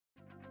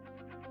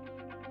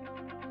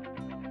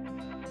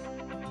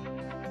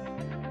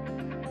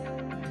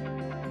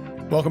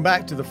Welcome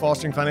back to the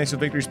Fostering Financial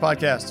Victories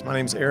podcast. My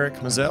name is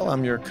Eric Mazel.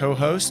 I'm your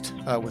co-host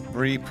with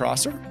Bree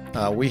Prosser.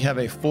 We have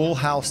a full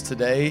house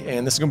today,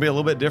 and this is going to be a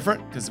little bit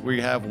different because we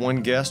have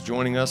one guest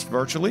joining us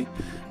virtually.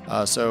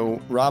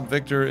 So Rob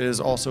Victor is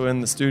also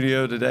in the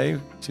studio today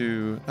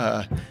to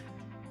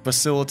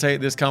facilitate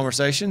this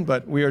conversation,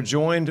 but we are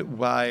joined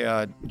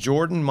by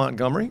Jordan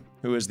Montgomery,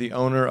 who is the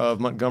owner of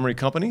Montgomery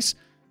Companies.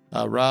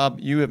 Rob,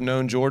 you have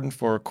known Jordan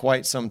for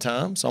quite some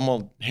time, so I'm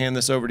going to hand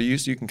this over to you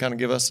so you can kind of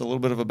give us a little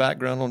bit of a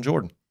background on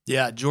Jordan.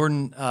 Yeah,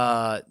 Jordan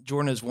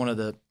is one of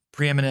the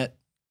preeminent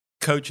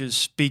coaches,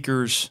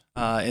 speakers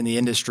in the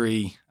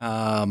industry,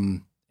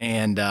 and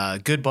a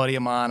good buddy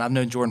of mine. I've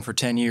known Jordan for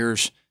 10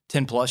 years,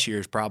 10 plus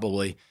years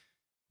probably.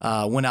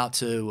 Went out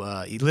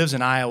to, he lives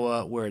in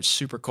Iowa where it's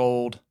super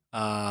cold.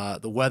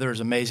 The weather is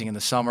amazing in the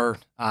summer.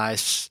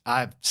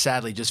 I've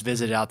sadly just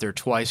visited out there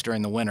twice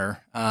during the winter,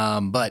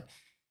 but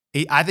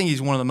I think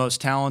he's one of the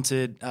most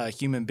talented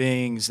human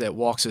beings that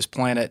walks this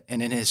planet,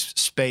 and in his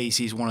space,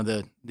 he's one of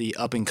the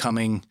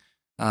up-and-coming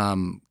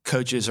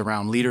coaches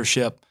around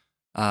leadership,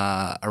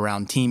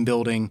 around team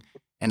building,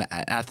 and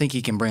I think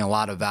he can bring a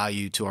lot of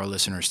value to our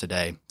listeners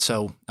today.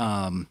 So,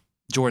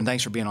 Jordan,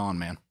 thanks for being on,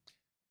 man.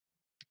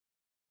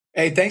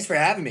 Hey, thanks for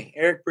having me.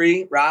 Eric,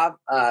 Bree, Rob,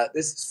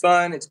 this is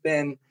fun. It's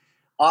been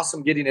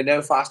awesome getting to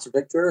know Foster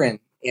Victor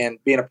and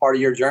being a part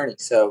of your journey.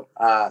 So,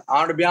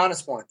 honored to be on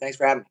this morning. Thanks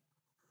for having me.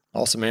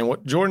 Awesome, man.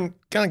 Jordan,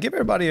 kind of give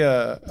everybody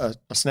a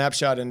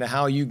snapshot into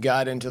how you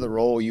got into the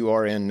role you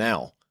are in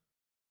now.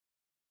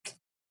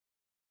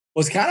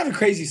 Well, it's kind of a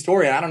crazy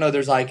story. I don't know,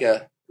 there's like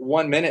a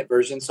 1-minute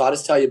version, so I'll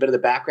just tell you a bit of the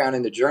background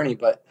and the journey.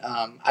 But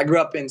I grew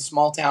up in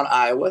small town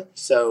Iowa.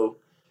 So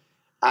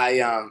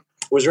I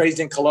was raised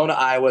in Kelowna,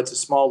 Iowa. It's a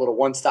small little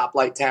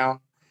one-stoplight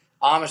town,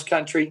 Amish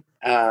country.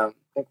 I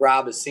think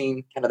Rob has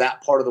seen kind of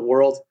that part of the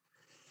world.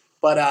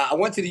 But I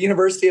went to the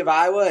University of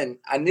Iowa, and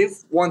I knew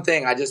one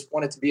thing. I just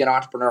wanted to be an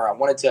entrepreneur. I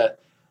wanted to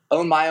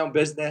own my own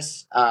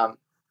business, have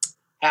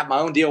my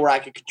own deal where I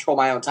could control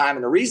my own time.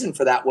 And the reason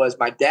for that was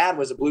my dad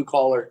was a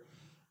blue-collar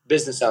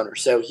business owner.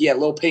 So he had a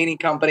little painting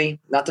company,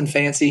 nothing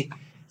fancy.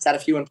 He's had a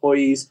few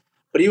employees.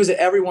 But he was at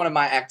every one of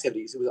my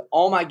activities. It was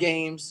all my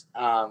games,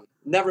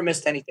 never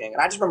missed anything.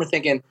 And I just remember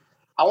thinking,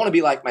 I want to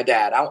be like my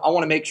dad. I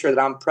want to make sure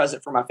that I'm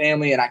present for my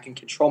family and I can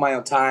control my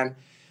own time.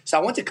 So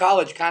I went to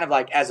college kind of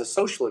like as a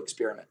social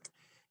experiment.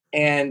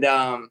 And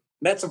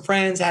met some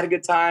friends, had a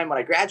good time. When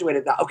I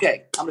graduated, I thought,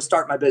 okay, I'm going to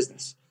start my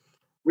business.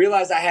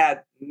 Realized I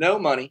had no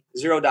money,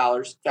 $0.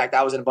 In fact,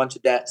 I was in a bunch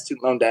of debt,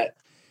 student loan debt.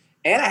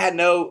 And I had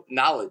no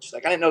knowledge.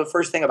 Like I didn't know the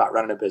first thing about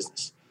running a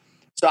business.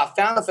 So I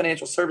found the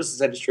financial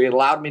services industry. It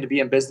allowed me to be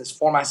in business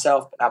for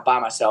myself, but not by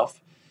myself.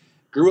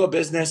 Grew a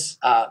business,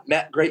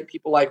 met great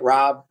people like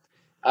Rob.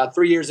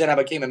 3 years in, I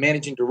became a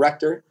managing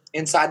director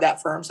inside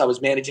that firm. So I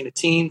was managing a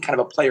team, kind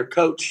of a player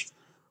coach,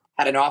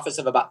 had an office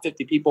of about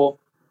 50 people.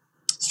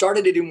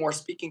 Started to do more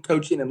speaking,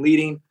 coaching, and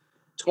leading.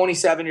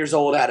 27 years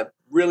old, had a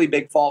really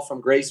big fall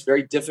from grace,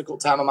 very difficult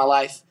time in my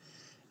life.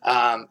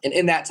 And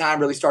in that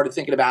time, really started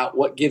thinking about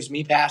what gives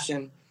me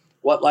passion,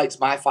 what lights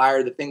my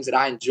fire, the things that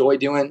I enjoy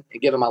doing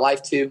and giving my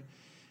life to.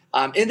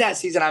 In that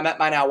season, I met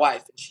my now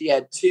wife. She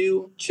had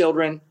 2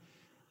 children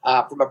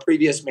from a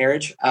previous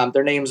marriage.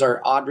 Their names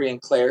are Audrey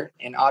and Claire.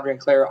 And Audrey and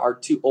Claire are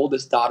 2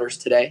 oldest daughters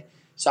today.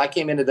 So I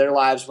came into their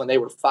lives when they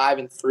were 5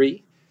 and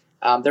 3.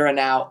 They're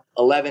now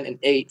 11 and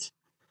 8.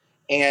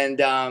 And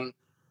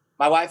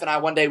my wife and I,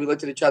 one day we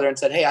looked at each other and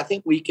said, hey, I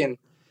think we can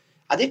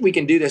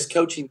do this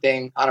coaching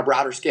thing on a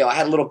broader scale. I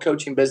had a little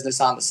coaching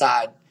business on the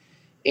side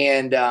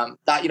and thought,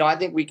 I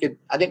think we can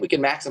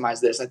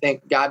maximize this. I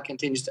think God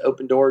continues to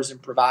open doors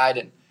and provide.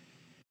 And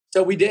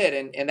so we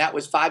did. And that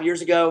was 5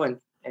 years ago.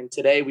 And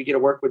today we get to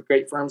work with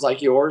great firms like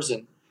yours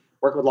and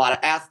work with a lot of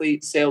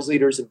athletes, sales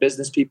leaders, and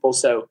business people.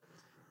 So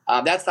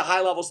that's the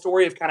high level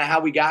story of kind of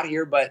how we got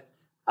here. But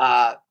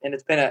and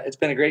it's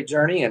been a great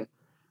journey. And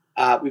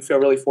we feel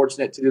really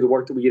fortunate to do the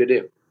work that we get to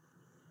do.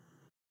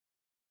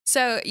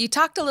 So you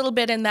talked a little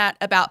bit in that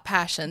about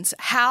passions.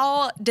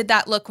 How did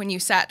that look when you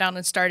sat down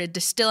and started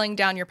distilling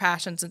down your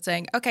passions and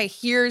saying, okay,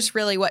 here's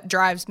really what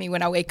drives me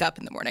when I wake up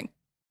in the morning?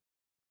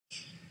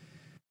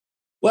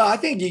 Well, I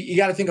think you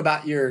got to think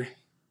about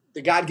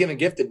the God-given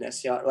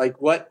giftedness.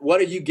 Like what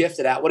are you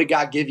gifted at? What did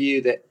God give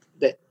you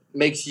that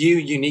makes you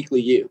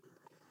uniquely you?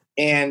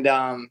 And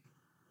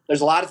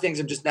there's a lot of things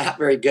I'm just not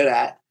very good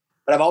at.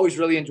 But I've always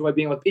really enjoyed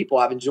being with people.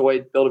 I've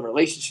enjoyed building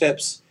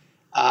relationships.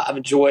 I've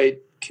enjoyed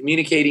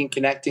communicating,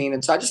 connecting.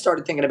 And so I just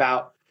started thinking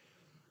about,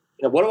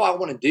 what do I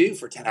want to do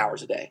for 10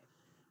 hours a day?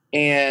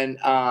 And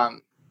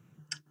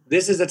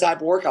this is the type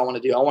of work I want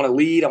to do. I want to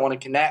lead. I want to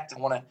connect. I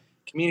want to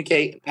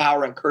communicate,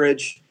 empower,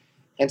 encourage.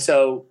 And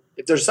so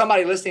if there's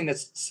somebody listening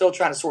that's still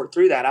trying to sort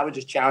through that, I would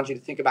just challenge you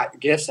to think about your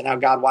gifts and how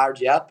God wired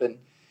you up and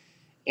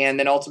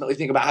then ultimately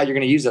think about how you're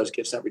going to use those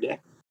gifts every day.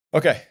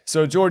 Okay.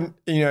 So Jordan,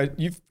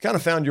 you've kind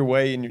of found your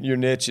way in your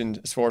niche and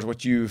as far as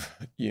what you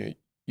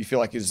feel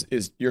like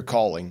is your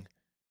calling.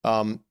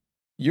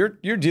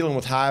 You're dealing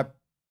with high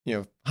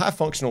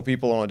functional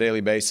people on a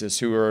daily basis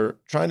who are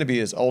trying to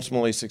be as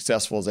ultimately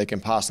successful as they can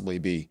possibly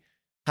be.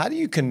 How do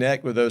you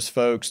connect with those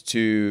folks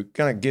to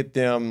kind of get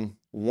them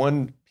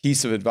one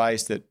piece of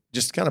advice that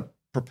just kind of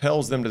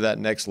propels them to that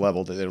next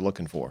level that they're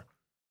looking for?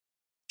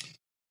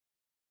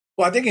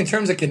 Well, I think in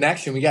terms of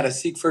connection, we got to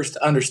seek first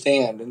to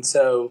understand. And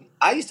so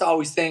I used to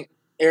always think,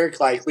 Eric,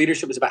 like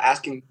leadership is about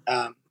asking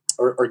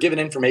or giving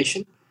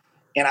information.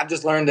 And I've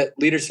just learned that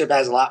leadership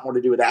has a lot more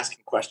to do with asking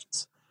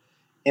questions.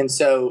 And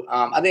so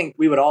I think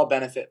we would all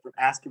benefit from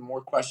asking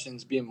more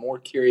questions, being more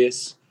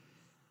curious.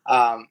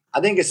 I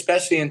think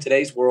especially in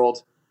today's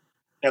world,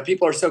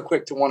 people are so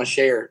quick to want to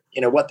share,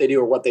 what they do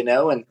or what they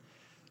know. And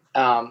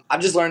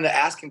I've just learned that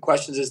asking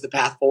questions is the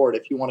path forward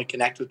if you want to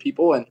connect with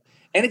people and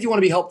if you want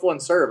to be helpful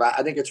and serve.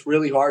 I think it's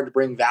really hard to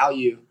bring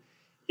value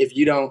if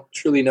you don't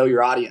truly know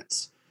your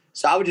audience.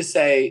 So I would just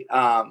say,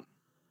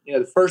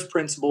 the first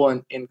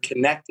principle in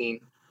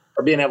connecting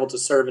or being able to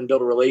serve and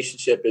build a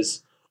relationship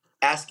is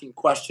asking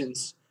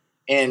questions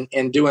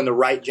and doing the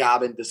right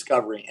job in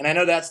discovery. And I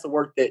know that's the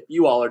work that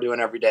you all are doing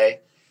every day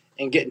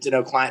and getting to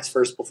know clients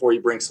first before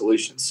you bring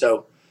solutions.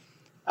 So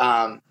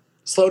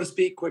slow to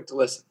speak, quick to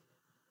listen.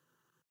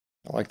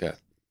 I like that.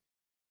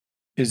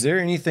 Is there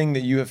anything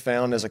that you have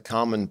found as a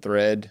common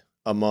thread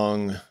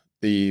among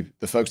the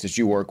folks that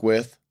you work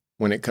with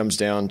when it comes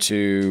down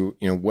to,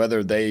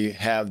 whether they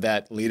have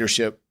that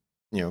leadership,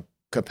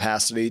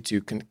 capacity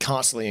to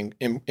constantly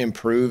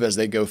improve as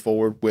they go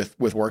forward with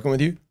working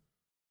with you?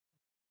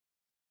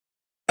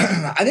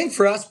 I think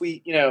for us,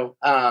 we,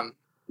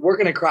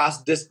 working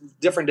across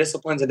different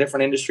disciplines and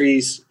different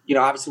industries,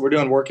 obviously we're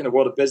doing work in the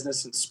world of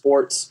business and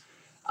sports.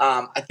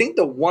 I think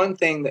the one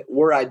thing that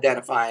we're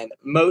identifying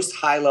most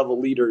high-level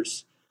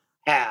leaders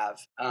have,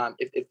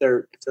 if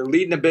they're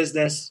leading a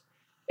business,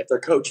 if they're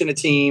coaching a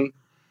team,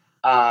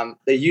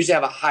 they usually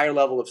have a higher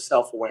level of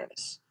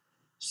self-awareness.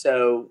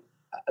 So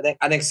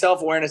I think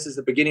self-awareness is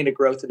the beginning of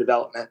growth and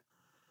development,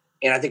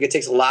 and I think it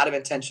takes a lot of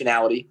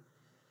intentionality,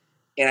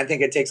 and I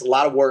think it takes a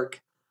lot of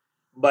work.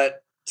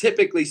 But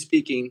typically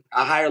speaking,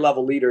 a higher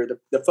level leader,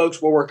 the folks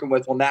we're working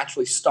with will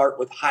naturally start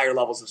with higher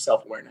levels of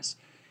self-awareness.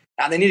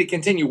 Now, they need to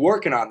continue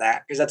working on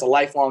that because that's a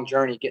lifelong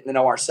journey, getting to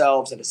know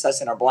ourselves and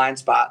assessing our blind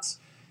spots.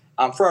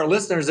 For our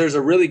listeners, there's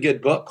a really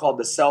good book called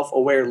The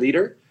Self-Aware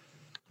Leader.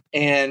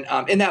 And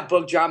in that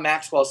book, John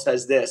Maxwell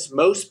says this: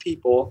 most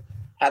people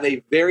have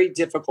a very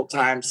difficult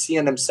time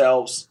seeing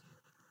themselves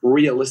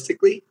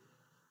realistically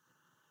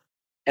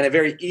and a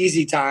very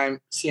easy time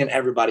seeing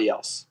everybody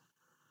else.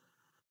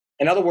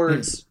 In other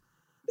words,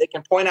 they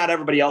can point out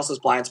everybody else's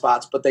blind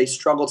spots, but they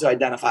struggle to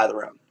identify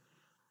their own.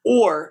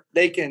 Or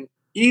they can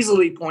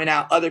easily point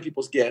out other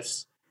people's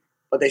gifts,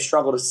 but they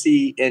struggle to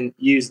see and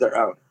use their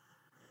own.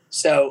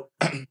 So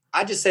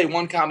I just say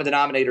one common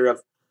denominator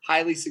of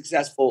highly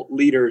successful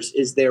leaders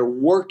is they're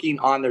working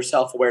on their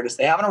self-awareness.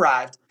 They haven't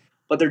arrived,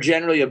 but they're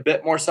generally a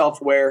bit more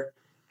self-aware,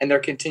 and they're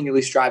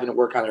continually striving to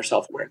work on their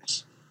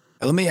self-awareness.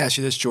 Let me ask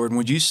you this, Jordan.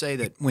 Would you say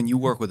that when you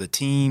work with a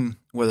team,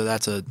 whether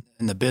that's in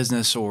the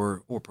business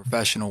or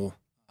professional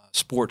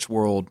sports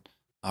world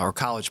or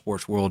college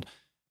sports world,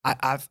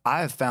 I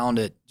have found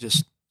it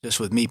just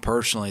with me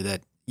personally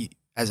that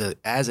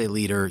as a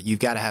leader, you've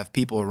got to have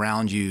people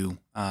around you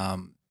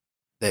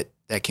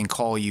that can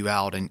call you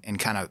out and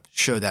kind of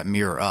show that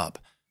mirror up.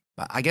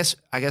 I guess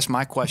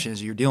my question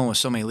is, you're dealing with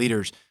so many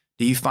leaders.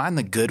 Do you find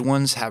the good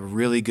ones have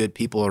really good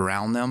people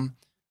around them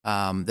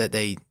that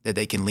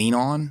they can lean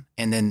on,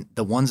 and then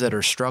the ones that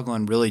are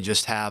struggling really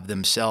just have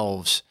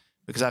themselves?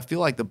 Because I feel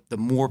like the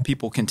more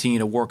people continue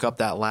to work up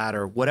that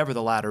ladder, whatever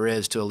the ladder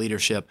is to a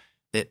leadership,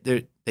 that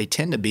they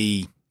tend to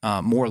be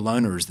more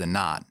loners than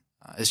not.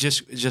 It's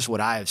just what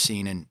I have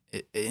seen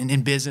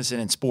in business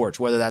and in sports,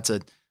 whether that's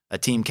a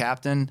team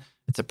captain,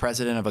 it's a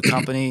president of a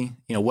company,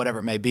 whatever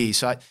it may be.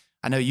 So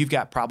I know you've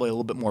got probably a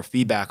little bit more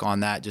feedback on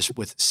that just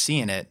with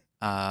seeing it.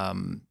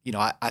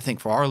 I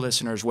think for our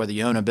listeners, whether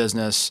you own a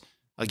business,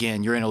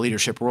 again, you're in a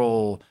leadership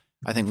role,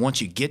 I think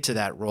once you get to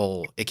that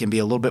role, it can be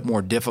a little bit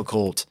more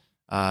difficult,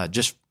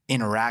 just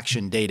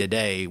interaction day to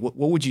day. What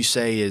would you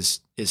say is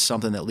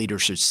something that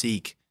leaders should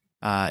seek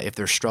if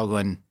they're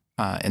struggling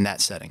in that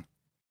setting?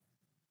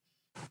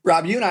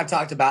 Rob, you and I have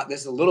talked about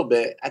this a little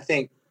bit. I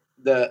think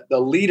the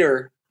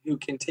leader who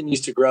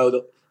continues to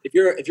grow, if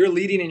you're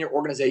leading in your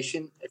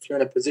organization, if you're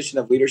in a position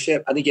of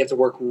leadership, I think you have to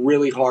work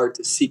really hard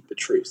to seek the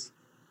truth.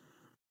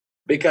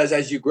 Because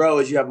as you grow,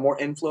 as you have more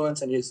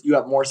influence and you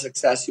have more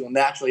success, you will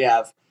naturally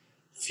have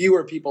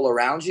fewer people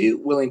around you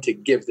willing to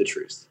give the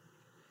truth.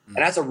 And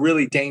that's a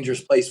really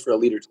dangerous place for a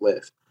leader to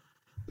live.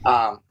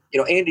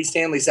 Andy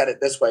Stanley said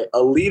it this way: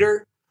 a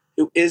leader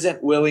who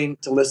isn't willing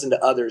to listen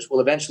to others will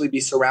eventually be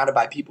surrounded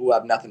by people who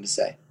have nothing to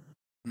say.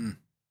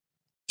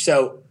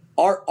 So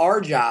our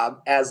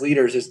job as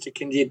leaders is to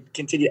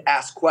continue to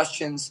ask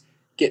questions,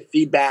 get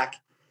feedback,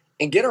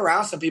 and get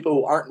around some people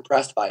who aren't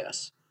impressed by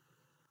us.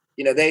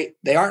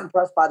 They aren't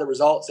impressed by the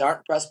results. They aren't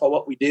impressed by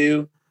what we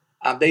do.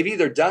 They've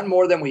either done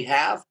more than we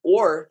have,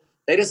 or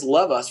they just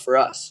love us for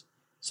us.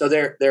 So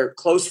they're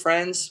close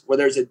friends where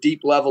there's a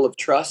deep level of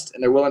trust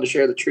and they're willing to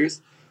share the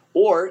truth,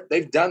 or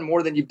they've done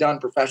more than you've done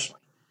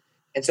professionally.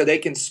 And so they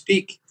can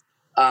speak,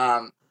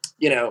 from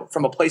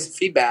a place of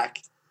feedback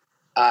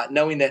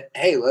knowing that,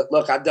 hey,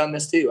 look, I've done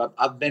this too.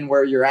 I've been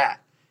where you're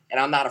at, and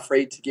I'm not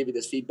afraid to give you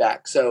this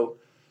feedback. So,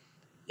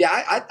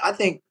 yeah, I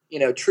think,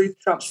 truth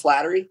trumps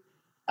flattery.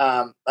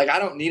 Like, I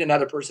don't need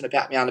another person to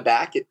pat me on the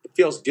back. It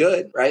feels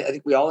good, right? I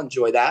think we all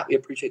enjoy that. We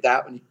appreciate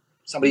that when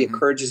somebody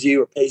encourages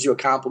you or pays you a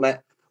compliment.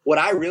 What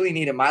I really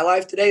need in my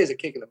life today is a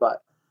kick in the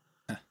butt.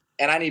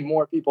 And I need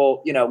more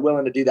people,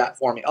 willing to do that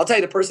for me. I'll tell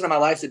you the person in my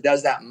life that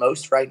does that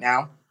most right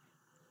now,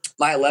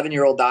 my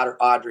 11-year-old daughter,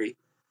 Audrey.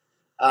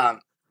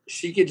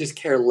 She could just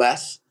care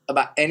less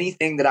about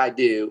anything that I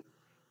do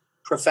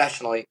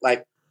professionally,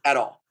 like at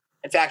all.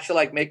 In fact,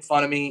 she'll make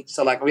fun of me.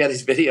 So we have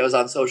these videos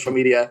on social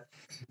media.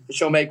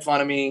 She'll make fun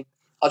of me.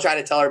 I'll try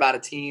to tell her about a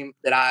team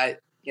that I,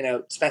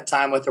 spent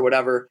time with or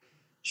whatever.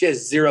 She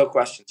has zero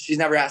questions. She's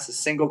never asked a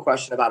single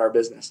question about our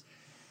business.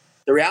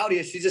 The reality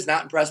is she's just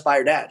not impressed by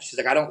her dad. She's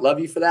like, I don't love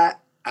you for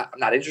that. I'm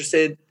not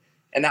interested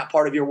in that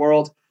part of your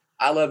world.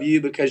 I love you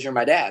because you're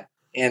my dad.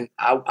 And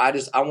I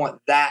want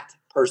that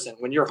person.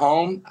 When you're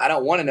home, I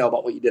don't want to know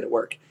about what you did at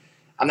work.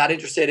 I'm not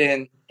interested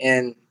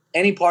in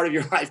any part of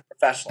your life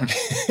professionally.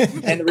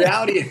 And the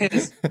reality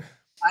is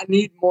I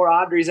need more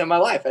Audreys in my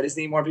life. I just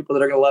need more people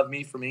that are going to love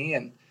me for me.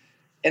 And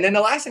then the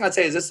last thing I'd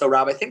say is this, though,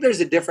 Rob. I think there's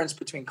a difference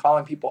between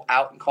calling people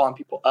out and calling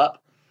people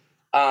up.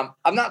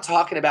 I'm not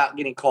talking about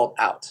getting called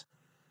out.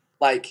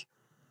 I'm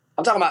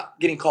talking about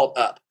getting called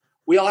up.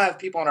 We all have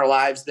people in our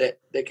lives that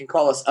can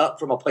call us up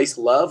from a place of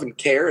love and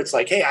care. It's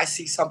like, hey, I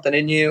see something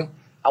in you.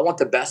 I want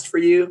the best for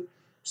you.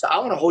 So I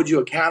want to hold you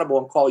accountable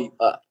and call you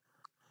up.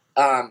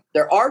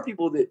 There are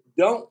people that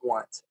don't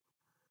want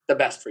the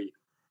best for you,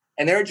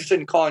 and they're interested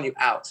in calling you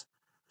out.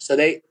 So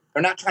they're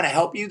not trying to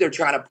help you. They're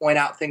trying to point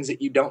out things that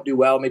you don't do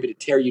well, maybe to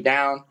tear you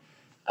down,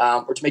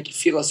 or to make you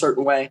feel a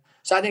certain way.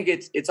 So I think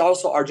it's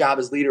also our job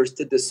as leaders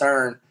to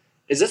discern,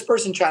 is this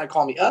person trying to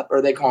call me up or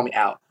are they calling me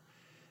out?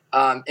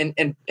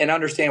 And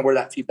understand where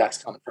that feedback's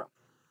coming from.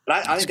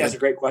 But I think that's a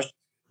great question.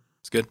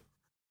 It's good.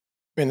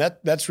 I mean,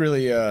 that's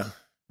really,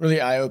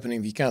 really eye-opening.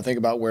 If you kind of think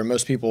about where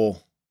most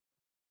people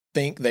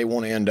think they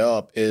want to end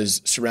up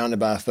is surrounded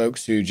by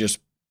folks who just,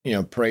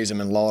 praise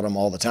them and laud them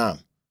all the time.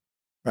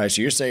 Right.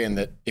 So you're saying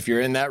that if you're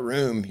in that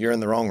room, you're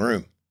in the wrong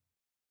room.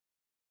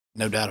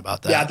 No doubt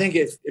about that. Yeah, I think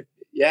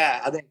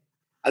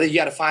I think you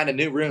got to find a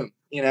new room,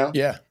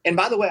 Yeah. And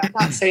by the way, I'm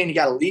not saying you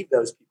got to leave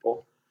those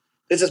people.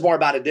 This is more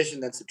about addition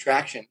than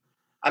subtraction.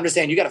 I'm just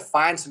saying you got to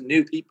find some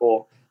new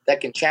people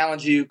that can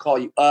challenge you, call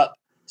you up,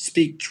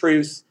 speak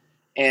truth,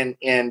 and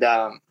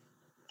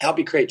help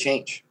you create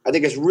change. I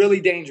think it's really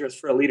dangerous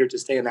for a leader to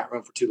stay in that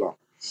room for too long.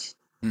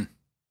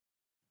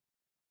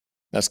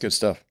 That's good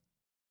stuff.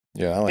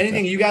 Yeah. I like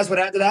Anything that. you guys would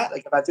add to that?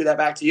 If I threw that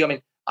back to you, I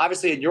mean,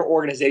 obviously in your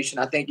organization,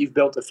 I think you've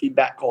built a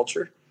feedback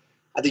culture.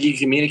 I think you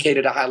communicate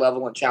at a high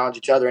level and challenge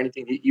each other.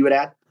 Anything that you would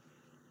add?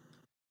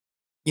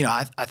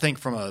 I think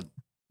from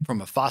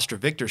a Foster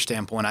Victor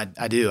standpoint,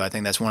 I do. I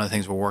think that's one of the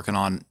things we're working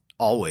on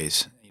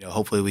always.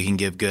 Hopefully we can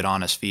give good,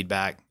 honest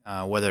feedback,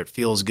 whether it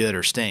feels good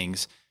or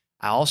stings.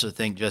 I also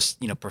think just,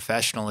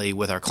 professionally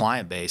with our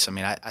client base, I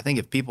mean, I think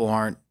if people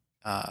aren't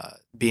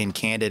being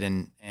candid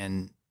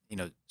and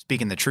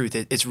speaking the truth,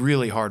 it's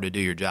really hard to do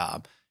your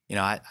job.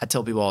 I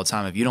tell people all the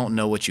time, if you don't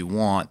know what you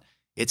want,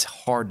 it's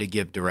hard to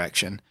give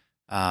direction.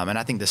 And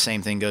I think the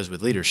same thing goes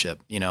with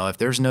leadership. If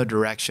there's no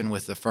direction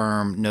with the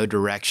firm, no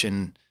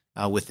direction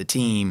with the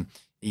team,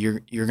 you're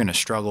going to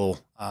struggle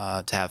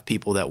to have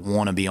people that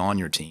want to be on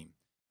your team.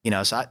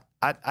 So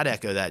I'd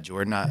echo that,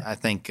 Jordan. I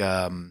think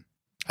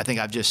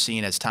I've just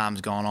seen as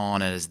time's gone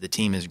on and as the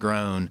team has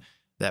grown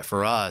that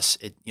for us,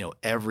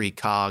 every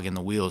cog in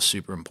the wheel is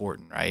super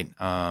important, right?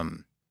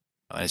 And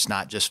it's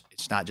not just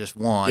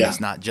one. Yeah.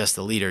 It's not just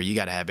the leader. You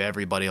got to have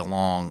everybody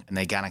along, and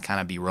they got to kind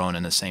of be rowing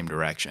in the same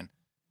direction.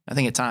 I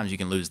think at times you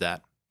can lose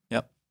that.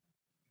 Yep.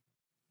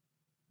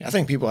 I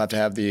think people have to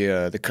have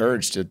the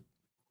courage to,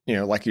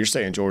 like you're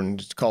saying, Jordan,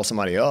 to call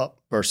somebody up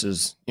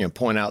versus,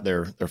 point out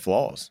their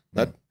flaws.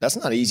 That's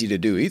not easy to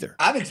do either.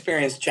 I've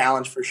experienced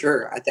challenge for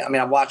sure.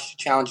 I've watched you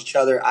challenge each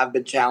other. I've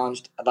been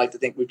challenged. I'd like to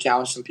think we've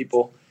challenged some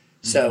people.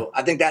 Mm-hmm. So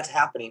I think that's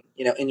happening,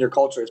 in your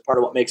culture. It's part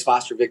of what makes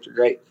Foster Victor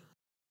great.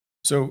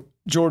 So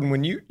Jordan,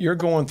 when you're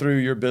going through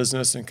your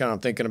business and kind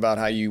of thinking about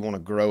how you want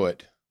to grow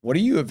it, what do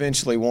you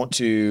eventually want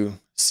to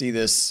see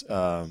this,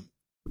 turn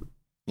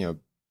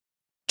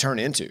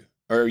into?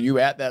 Or are you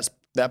at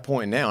that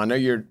point now? I know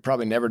you're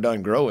probably never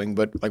done growing,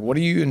 but what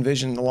do you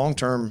envision the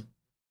long-term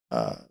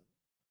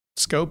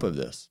scope of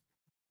this?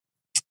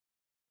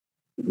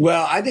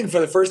 Well, I think for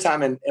the first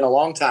time in a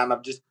long time,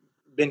 I've just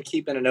been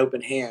keeping an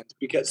open hand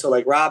because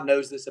Rob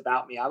knows this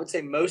about me. I would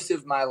say most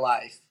of my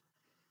life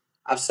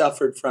I've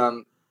suffered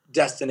from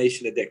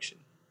destination addiction.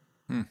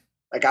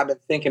 I've been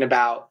thinking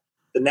about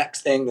the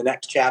next thing, the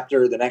next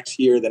chapter, the next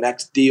year, the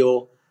next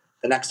deal,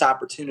 the next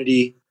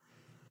opportunity.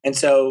 And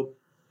so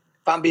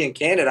if I'm being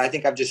candid, I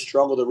think I've just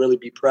struggled to really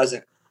be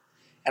present.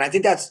 And I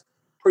think that's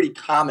pretty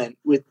common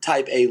with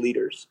type A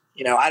leaders.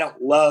 I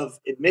don't love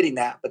admitting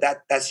that, but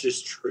that's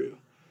just true.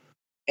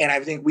 And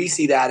I think we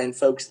see that in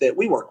folks that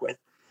we work with.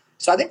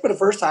 So I think for the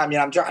first time,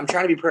 I'm trying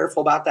to be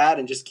prayerful about that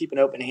and just keep an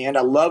open hand.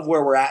 I love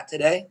where we're at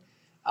today.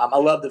 I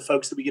love the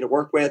folks that we get to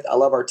work with. I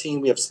love our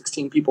team. We have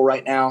 16 people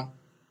right now.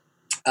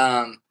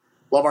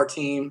 Love our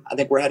team. I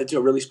think we're headed to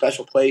a really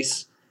special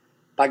place.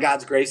 By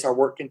God's grace, our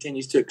work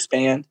continues to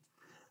expand.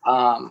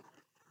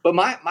 But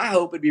my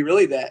hope would be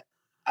really that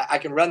I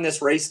can run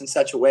this race in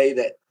such a way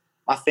that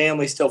my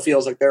family still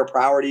feels like they're a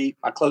priority.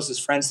 My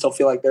closest friends still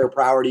feel like they're a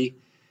priority.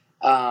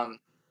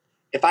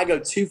 If I go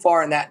too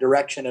far in that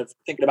direction of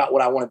thinking about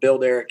what I want to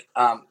build, Eric,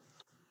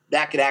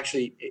 that could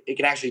actually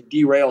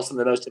derail some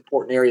of the most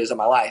important areas of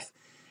my life.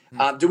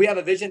 Do we have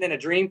a vision and a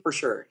dream? For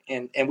sure.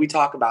 And we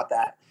talk about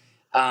that.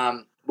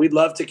 We'd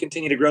love to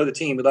continue to grow the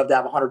team. We'd love to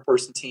have a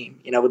 100-person team.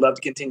 We'd love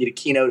to continue to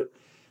keynote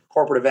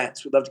corporate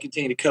events. We'd love to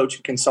continue to coach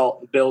and consult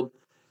and build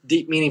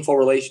deep, meaningful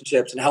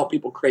relationships and help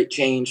people create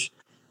change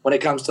when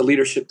it comes to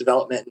leadership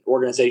development and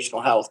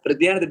organizational health. But at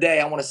the end of the day,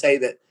 I want to say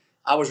that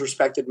I was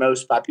respected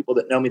most by people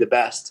that know me the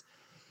best.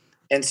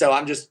 And so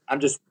I'm just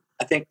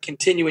I think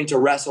continuing to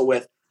wrestle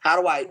with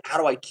how do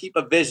I keep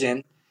a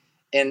vision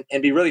and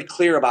be really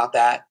clear about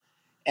that,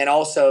 and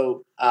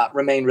also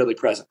remain really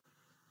present.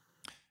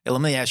 Hey,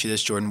 let me ask you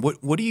this, Jordan.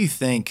 What do you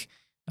think?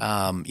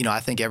 I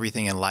think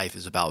everything in life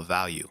is about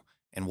value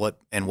and what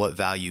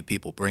value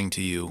people bring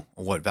to you,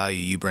 or what value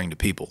you bring to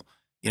people.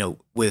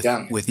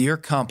 With your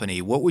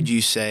company, what would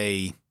you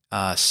say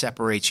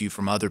separates you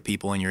from other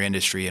people in your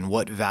industry, and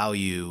what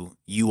value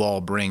you all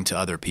bring to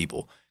other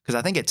people? Because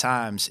I think at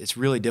times it's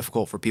really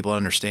difficult for people to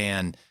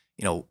understand,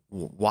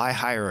 why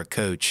hire a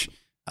coach?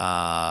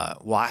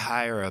 Why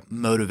hire a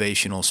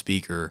motivational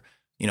speaker?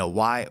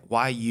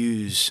 Why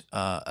use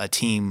a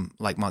team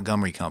like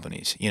Montgomery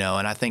Companies?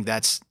 And I think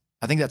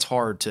that's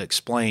hard to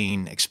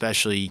explain,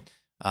 especially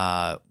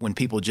when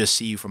people just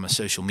see you from a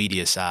social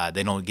media side.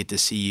 They don't get to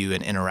see you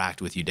and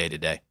interact with you day to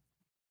day.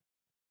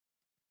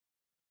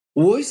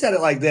 Well, we said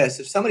it like this: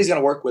 if somebody's going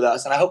to work with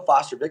us, and I hope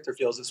Foster Victor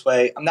feels this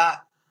way, I'm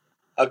not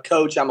a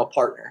coach, I'm a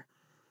partner.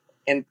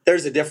 And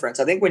there's a difference.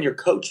 I think when you're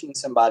coaching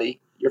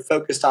somebody, you're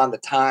focused on the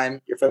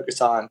time, you're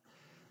focused on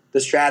the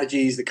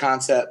strategies, the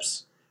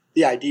concepts,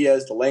 the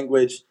ideas, the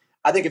language.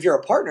 I think if you're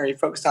a partner, you're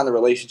focused on the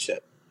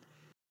relationship.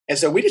 And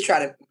so we just try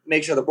to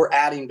make sure that we're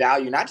adding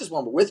value, not just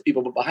when we're with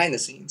people, but behind the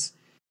scenes.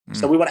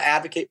 So we want to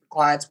advocate for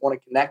clients, want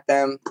to connect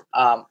them.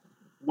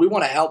 We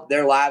want to help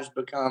their lives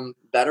become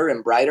better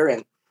and brighter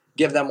and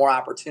give them more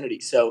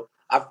opportunities. So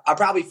I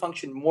probably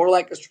function more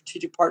like a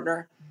strategic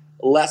partner,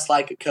 less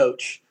like a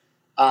coach.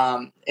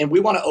 And we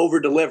want to over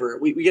deliver.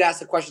 We get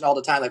asked the question all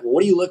the time, like, well,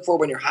 what do you look for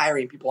when you're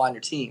hiring people on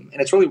your team?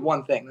 And it's really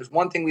one thing. There's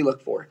one thing we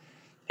look for,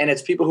 and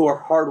it's people who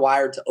are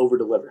hardwired to over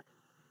deliver.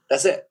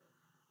 That's it.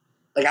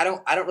 Like, I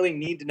don't really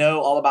need to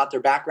know all about their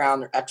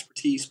background, their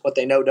expertise, what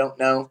they know, don't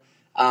know.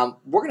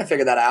 We're going to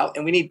figure that out.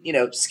 And we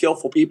need,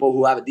 skillful people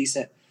who have a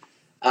decent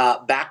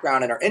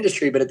background in our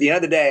industry. But at the end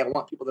of the day, I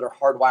want people that are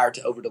hardwired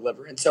to over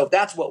deliver. And so if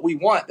that's what we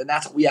want, then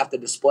that's what we have to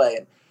display.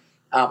 And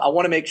I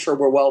want to make sure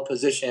we're well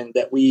positioned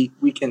that we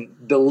can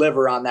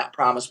deliver on that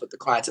promise with the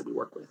clients that we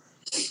work with.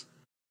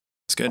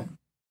 That's good.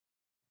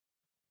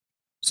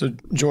 So,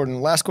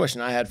 Jordan, last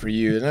question I had for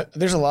you. And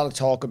there's a lot of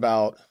talk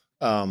about,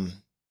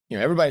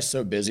 everybody's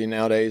so busy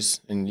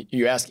nowadays. And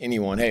you ask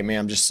anyone, hey, man,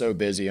 I'm just so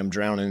busy. I'm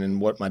drowning in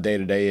what my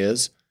day-to-day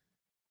is.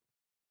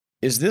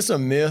 Is this a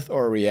myth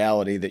or a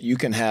reality that you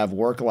can have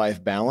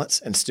work-life balance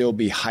and still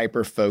be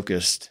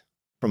hyper-focused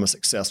from a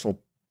successful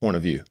point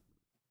of view?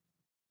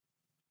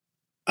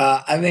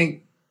 I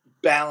think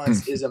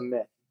balance is a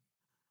myth.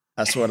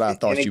 That's what I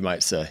thought you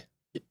might say.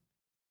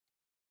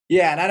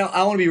 Yeah, and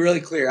I want to be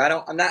really clear.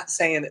 I'm not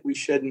saying that we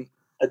shouldn't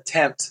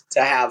attempt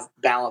to have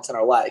balance in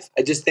our life.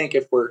 I just think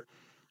if we're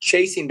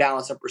chasing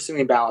balance and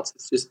pursuing balance,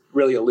 it's just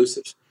really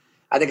elusive.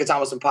 I think it's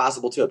almost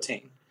impossible to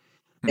obtain.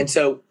 And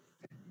so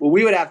what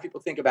we would have people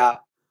think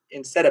about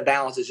instead of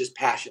balance is just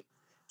passion.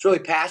 It's really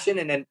passion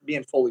and then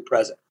being fully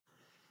present.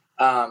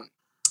 Our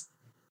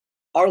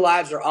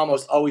lives are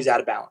almost always out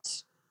of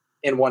balance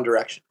in one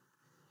direction.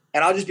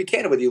 And I'll just be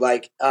candid with you.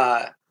 Like,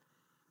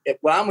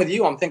 when I'm with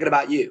you, I'm thinking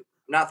about you.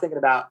 I'm not thinking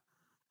about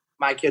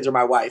my kids or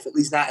my wife, at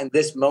least not in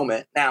this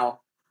moment.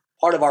 Now,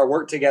 part of our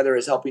work together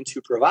is helping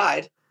to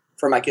provide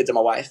for my kids and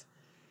my wife.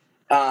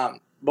 But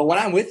when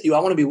I'm with you, I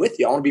want to be with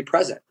you. I want to be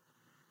present.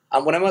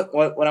 When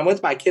I'm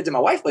with my kids and my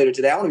wife later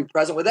today, I want to be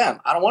present with them.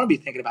 I don't want to be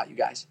thinking about you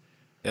guys.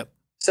 Yep.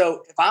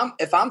 So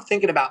if I'm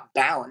thinking about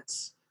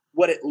balance,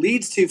 what it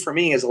leads to for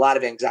me is a lot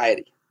of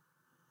anxiety.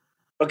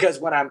 Because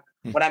when I'm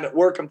at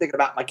work, I'm thinking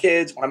about my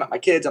kids. When I'm at my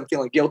kids, I'm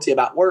feeling guilty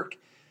about work.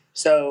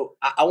 So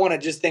I want to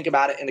just think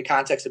about it in the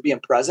context of being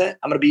present.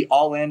 I'm going to be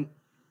all in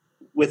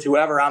with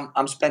whoever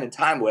I'm spending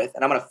time with,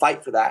 and I'm going to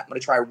fight for that. I'm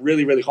going to try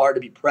really, really hard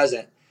to be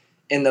present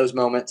in those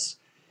moments,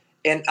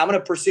 and I'm going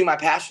to pursue my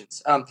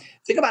passions.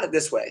 Think about it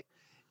this way.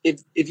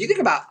 If you think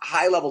about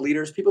high-level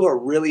leaders, people who are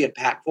really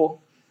impactful,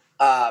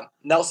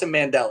 Nelson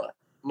Mandela,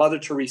 Mother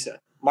Teresa,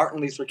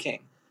 Martin Luther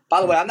King. By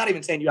the way, I'm not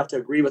even saying you have to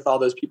agree with all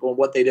those people and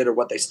what they did or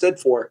what they stood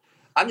for.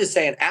 I'm just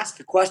saying, ask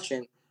the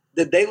question,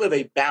 did they live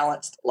a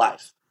balanced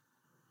life?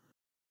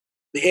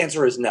 The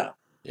answer is no.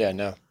 Yeah,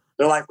 no.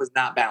 Their life was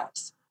not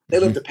balanced. They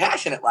lived a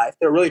passionate life.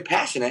 They were really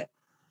passionate,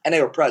 and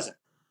they were present.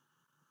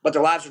 But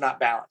their lives were not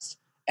balanced.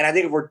 And I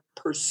think if we're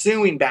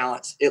pursuing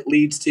balance, it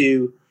leads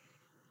to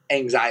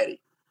anxiety.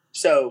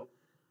 So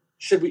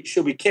should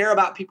we care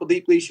about people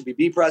deeply? Should we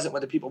be present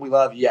with the people we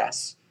love?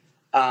 Yes.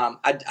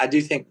 I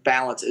do think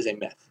balance is a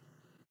myth.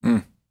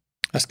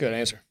 That's a good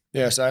answer.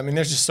 Yeah. So, I mean,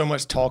 there's just so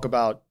much talk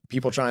about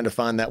people trying to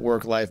find that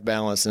work-life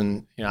balance.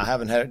 And, I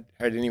haven't heard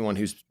anyone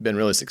who's been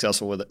really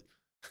successful with it.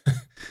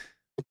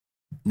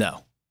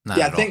 No.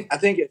 I think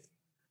if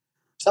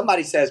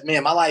somebody says,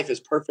 man, my life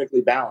is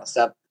perfectly balanced,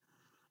 I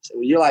say,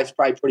 well, your life's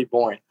probably pretty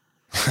boring.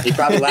 You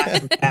probably lack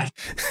some passion.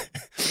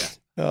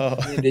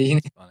 You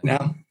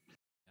know?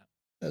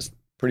 That's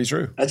pretty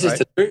true. That's just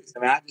the truth. I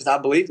mean, I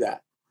believe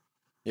that.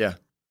 Yeah.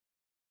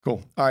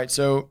 Cool. All right.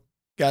 So,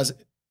 guys,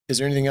 is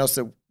there anything else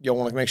that y'all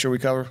want to make sure we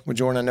cover with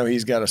Jordan? I know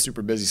he's got a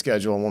super busy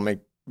schedule and want to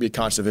be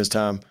conscious of his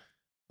time.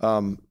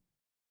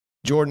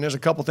 Jordan, there's a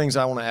couple things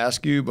I want to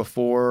ask you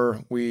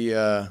before we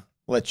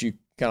let you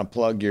kind of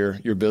plug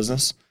your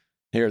business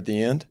here at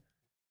the end.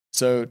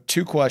 So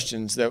 2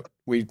 questions that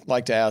we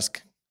like to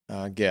ask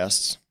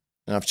guests,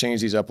 and I've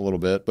changed these up a little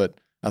bit, but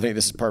I think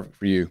this is perfect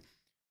for you.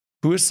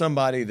 Who is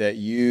somebody that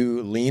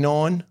you lean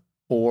on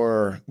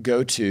or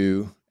go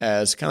to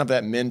as kind of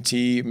that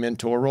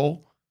mentor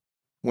role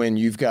when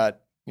you've got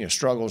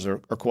struggles or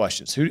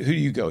questions? Who do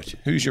you go to?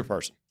 Who's your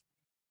person?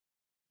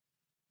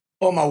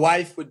 Well, my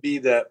wife would be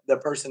the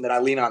person that I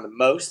lean on the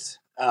most,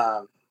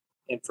 and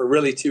for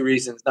really 2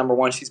 reasons. Number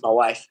 1, she's my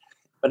wife,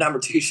 but number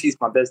 2, she's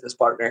my business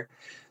partner.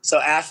 So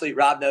Ashley,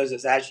 Rob knows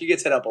this. Ashley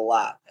gets hit up a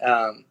lot,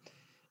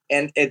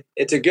 and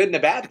it's a good and a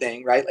bad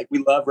thing, right? Like, we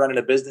love running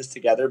a business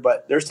together,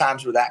 but there's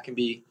times where that can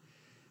be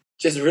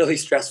just really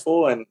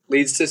stressful and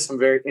leads to some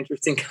very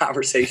interesting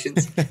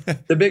conversations.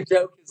 The big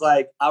joke is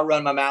like, I'll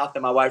run my mouth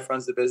and my wife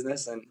runs the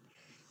business, and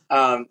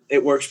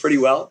it works pretty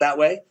well that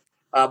way.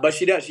 But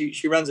she does.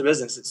 She runs a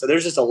business. So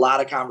there's just a lot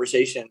of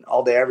conversation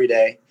all day, every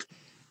day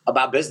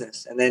about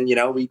business. And then,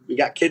 we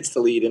got kids to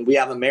lead, and we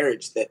have a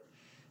marriage that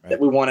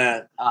we want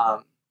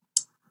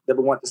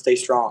to stay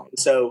strong. And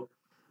so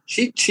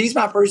she's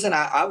my person.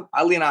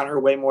 I lean on her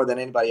way more than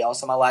anybody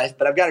else in my life,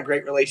 but I've got a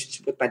great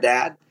relationship with my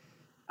dad.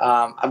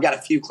 I've got a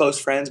few close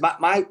friends.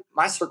 My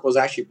circle is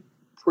actually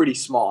pretty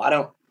small.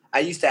 I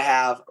used to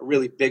have a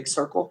really big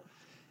circle,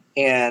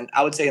 and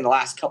I would say in the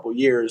last couple of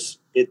years,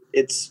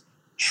 it's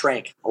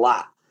shrank a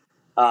lot.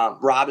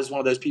 Rob is one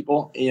of those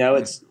people,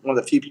 it's one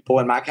of the few people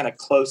in my kind of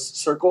close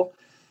circle.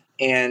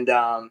 And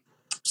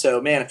so,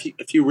 man,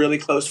 a few really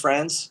close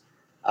friends,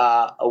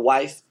 a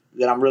wife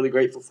that I'm really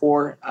grateful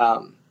for,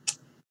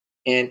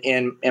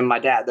 and my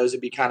dad. Those would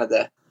be kind of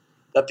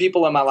the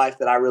people in my life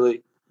that I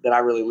really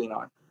lean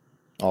on.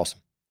 Awesome.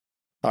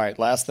 All right.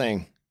 Last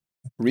thing,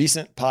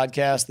 recent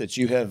podcast that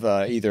you have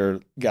either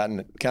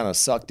gotten kind of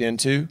sucked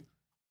into,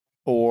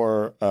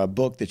 or a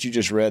book that you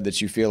just read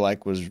that you feel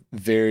like was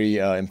very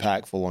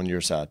impactful on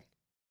your side?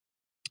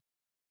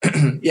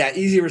 Yeah,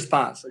 easy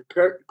response.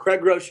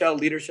 Craig Groeschel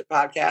Leadership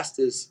Podcast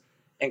is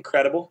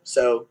incredible.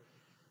 So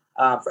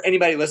for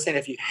anybody listening,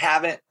 if you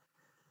haven't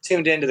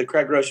tuned into the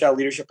Craig Groeschel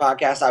Leadership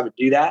Podcast, I would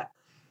do that.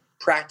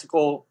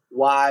 Practical,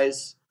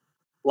 wise,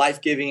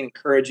 life-giving,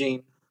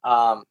 encouraging,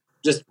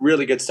 just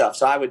really good stuff.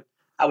 So I would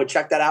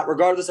check that out,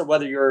 regardless of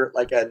whether you're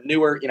like a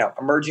newer,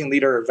 emerging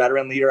leader or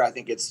veteran leader. I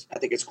think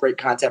it's great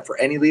content for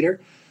any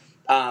leader.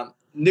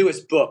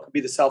 Newest book would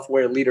be The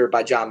Self-Aware Leader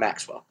by John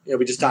Maxwell.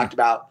 We just talked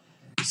about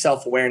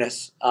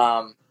self-awareness.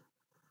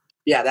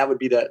 That would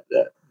be the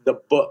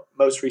book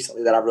most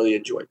recently that I've really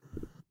enjoyed.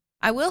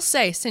 I will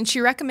say, since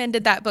you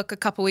recommended that book a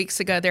couple weeks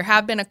ago, there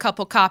have been a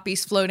couple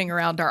copies floating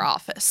around our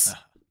office.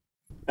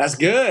 That's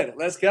good.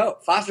 Let's go.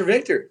 Foster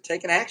Victor,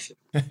 taking action.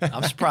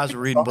 I'm surprised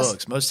we're reading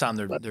books. Most of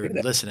the time they're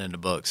listening to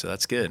books, so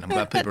that's good. I'm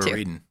glad people are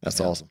reading. That's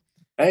awesome.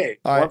 Hey,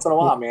 once in a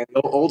while, man.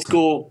 Old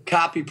school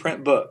copy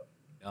print book.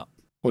 Yeah.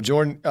 Well,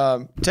 Jordan,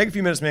 take a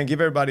few minutes, man. Give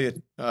everybody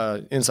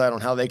insight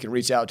on how they can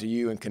reach out to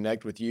you and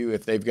connect with you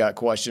if they've got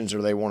questions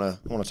or they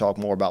want to talk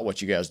more about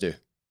what you guys do.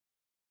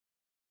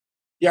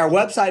 Yeah, our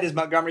website is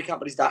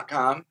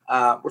montgomerycompanies.com.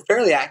 We're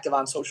fairly active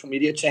on social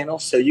media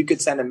channels, so you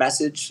could send a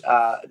message,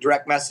 a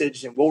direct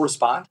message, and we'll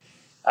respond.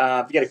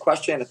 If you get a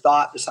question, a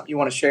thought, or something you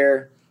want to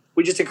share,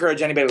 we just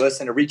encourage anybody to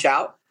listen to reach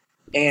out,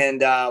 and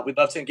we'd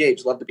love to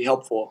engage, love to be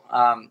helpful.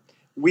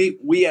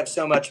 We have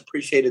so much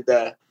appreciated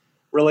the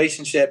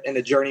relationship and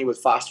the journey with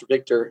Foster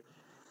Victor,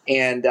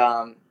 and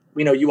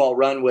we know you all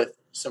run with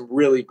some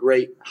really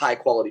great,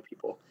 high-quality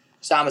people.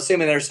 So I'm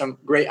assuming there's some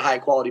great,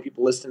 high-quality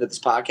people listening to this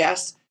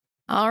podcast.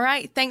 All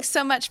right. Thanks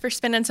so much for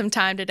spending some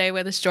time today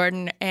with us,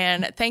 Jordan.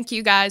 And thank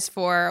you guys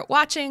for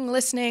watching,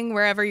 listening,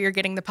 wherever you're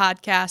getting the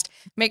podcast.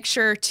 Make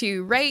sure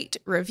to rate,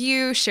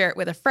 review, share it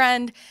with a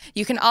friend.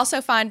 You can also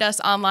find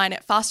us online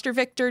at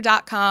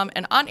fostervictor.com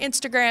and on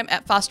Instagram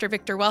at Foster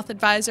Victor Wealth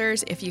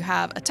Advisors. If you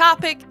have a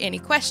topic, any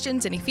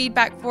questions, any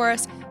feedback for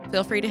us,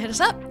 feel free to hit us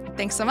up.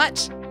 Thanks so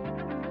much.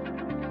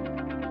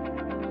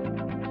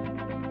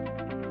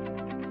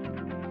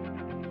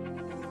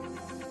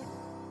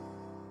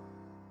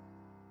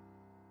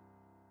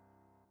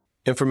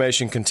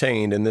 Information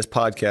contained in this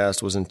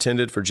podcast was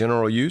intended for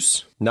general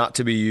use, not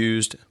to be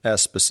used as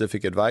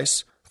specific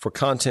advice. For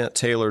content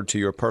tailored to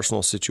your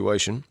personal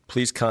situation,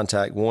 please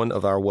contact one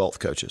of our wealth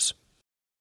coaches.